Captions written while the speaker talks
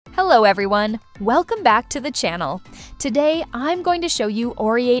Hello everyone, welcome back to the channel. Today I'm going to show you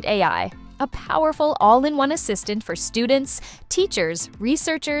Oreate AI, a powerful all-in-one assistant for students, teachers,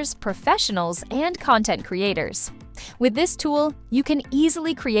 researchers, professionals, and content creators. With this tool, you can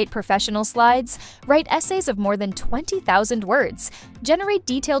easily create professional slides, write essays of more than 20,000 words, generate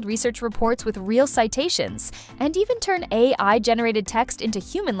detailed research reports with real citations, and even turn AI-generated text into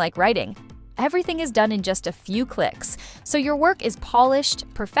human-like writing. Everything is done in just a few clicks, so your work is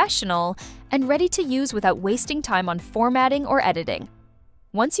polished, professional, and ready to use without wasting time on formatting or editing.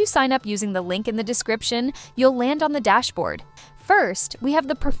 Once you sign up using the link in the description, you'll land on the dashboard. First, we have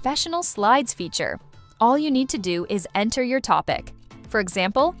the Professional Slides feature. All you need to do is enter your topic. For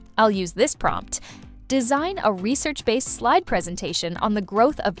example, I'll use this prompt. Design a research-based slide presentation on the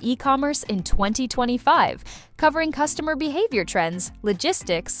growth of e-commerce in 2025, covering customer behavior trends,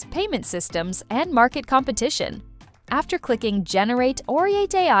 logistics, payment systems, and market competition. After clicking Generate,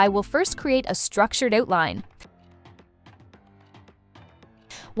 Oreate AI will first create a structured outline.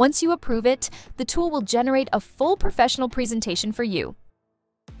 Once you approve it, the tool will generate a full professional presentation for you,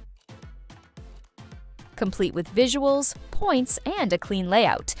 complete with visuals, points, and a clean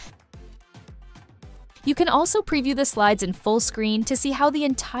layout. You can also preview the slides in full screen to see how the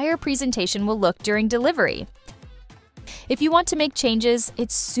entire presentation will look during delivery. If you want to make changes,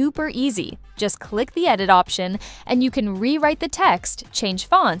 it's super easy. Just click the Edit option, and you can rewrite the text, change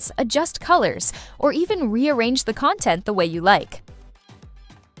fonts, adjust colors, or even rearrange the content the way you like.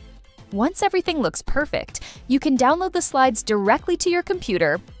 Once everything looks perfect, you can download the slides directly to your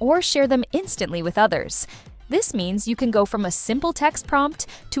computer or share them instantly with others. This means you can go from a simple text prompt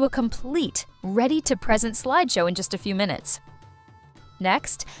to a complete, ready-to-present slideshow in just a few minutes.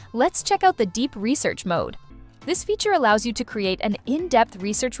 Next, let's check out the Deep Research mode. This feature allows you to create an in-depth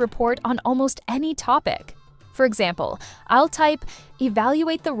research report on almost any topic. For example, I'll type,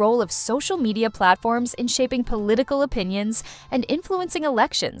 evaluate the role of social media platforms in shaping political opinions and influencing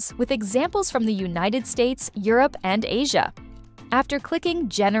elections with examples from the United States, Europe, and Asia. After clicking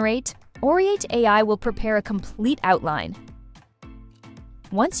Generate, Oreate AI will prepare a complete outline.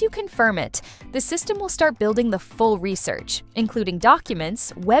 Once you confirm it, the system will start building the full research, including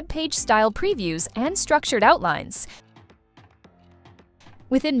documents, web page-style previews, and structured outlines.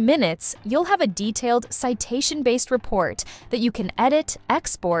 Within minutes, you'll have a detailed, citation-based report that you can edit,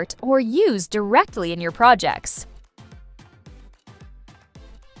 export, or use directly in your projects.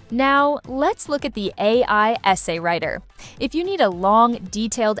 Now, let's look at the AI Essay Writer. If you need a long,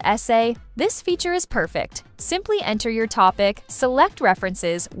 detailed essay, this feature is perfect. Simply enter your topic, select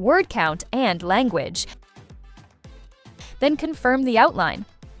references, word count, and language. Then confirm the outline.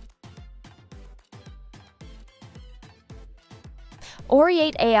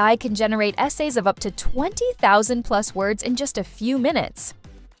 Oreate AI can generate essays of up to 20,000 plus words in just a few minutes.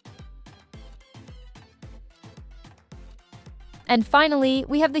 And finally,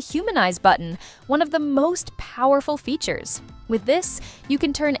 we have the Humanized button, one of the most powerful features. With this, you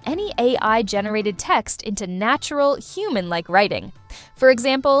can turn any AI-generated text into natural, human-like writing. For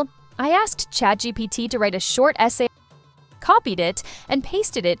example, I asked ChatGPT to write a short essay, copied it, and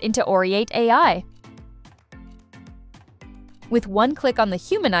pasted it into Oreate AI. With one click on the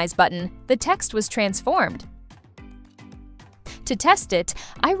Humanize button, the text was transformed. To test it,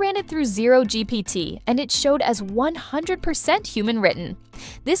 I ran it through ZeroGPT, and it showed as 100% human-written.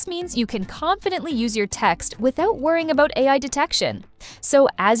 This means you can confidently use your text without worrying about AI detection. So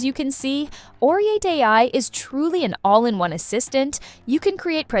as you can see, Oreate AI is truly an all-in-one assistant. You can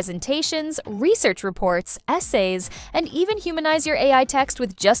create presentations, research reports, essays, and even humanize your AI text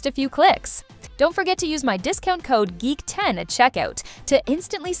with just a few clicks. Don't forget to use my discount code GEEK10 at checkout to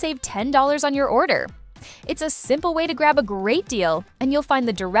instantly save $10 on your order. It's a simple way to grab a great deal, and you'll find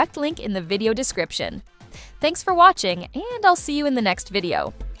the direct link in the video description. Thanks for watching, and I'll see you in the next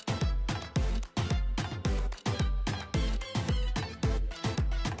video.